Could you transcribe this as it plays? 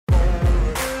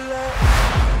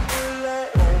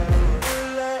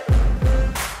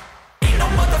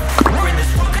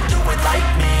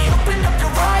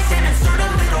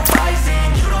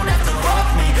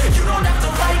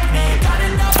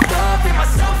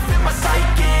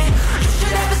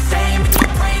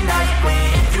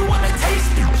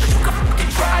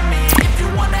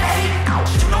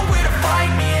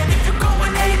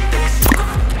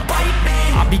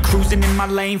my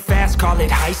lane fast, call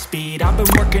it high speed. I've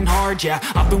been working hard, yeah,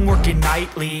 I've been working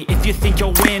nightly. If you think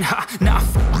you'll win, ha, nah,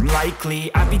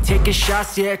 likely. I be taking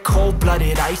shots, yeah,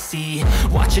 cold-blooded, icy.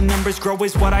 Watching numbers grow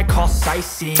is what I call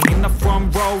sightseeing. In the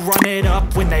front row, run it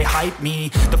up when they hype me.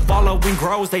 The following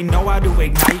grows, they know how to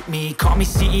ignite me. Call me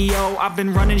CEO, I've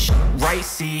been running shit right,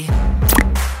 see.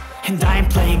 And I ain't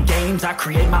playing games, I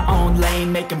create my own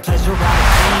lane, making pleasure out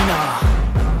of pain,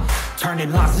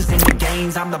 turning losses into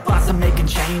gains. I'm the boss, I'm making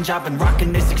change. I've been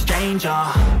rocking this exchange,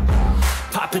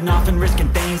 popping off and risking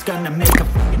things. Gonna make a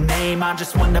f***ing name. I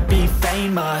just wanna be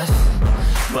famous,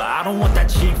 but I don't want that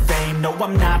cheap fame. No,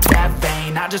 I'm not that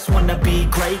vain. I just wanna be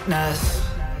greatness.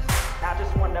 I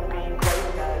just wanna be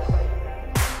greatness.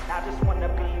 I just wanna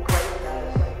be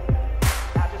greatness.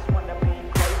 I just wanna be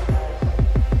greatness.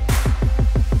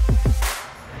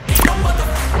 Ain't no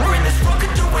motherfucker in this world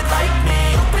could do it like me.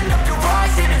 Open up your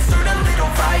eyes and insert a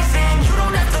little rising. You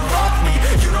don't have to love me,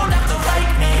 you don't have to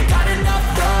like me. Got enough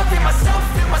love in myself,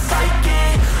 in my psyche.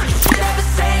 You should have the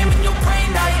same in your brain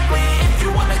nightly. If you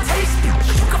wanna taste me,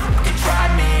 you can fucking try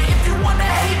me. If you wanna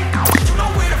hate me, you know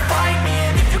where to find me.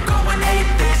 And if you go and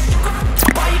hate this, you can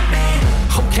fucking bite me.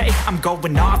 Okay, I'm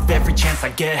going off every chance I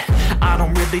get. I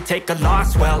don't really take a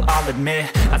loss, well, I'll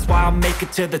admit. That's why I'll make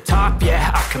it to the top,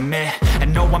 yeah, I commit.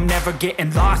 And no, I'm never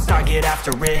getting lost, I get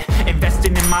after it.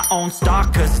 Investing in my own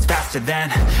stock, cause it's faster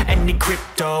than any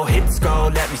crypto hits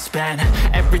go, let me spend.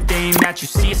 Everything that you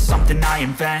see is something I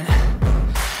invent,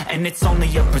 and it's only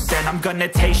a percent. I'm gonna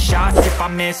take shots, if I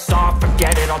miss all,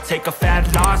 forget it. I'll take a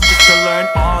fat loss just to learn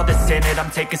all that's in it. I'm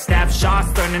taking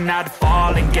snapshots, learning how to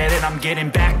fall and get it. I'm getting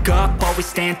back up, always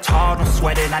stand tall, don't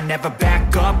sweat it. I never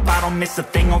back up, I don't miss a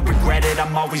thing or regret it.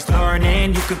 I'm always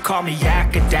learning, you could call me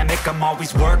academic. I'm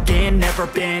always working, never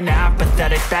been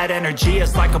apathetic. That energy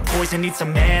is like a poison, needs a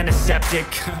antiseptic.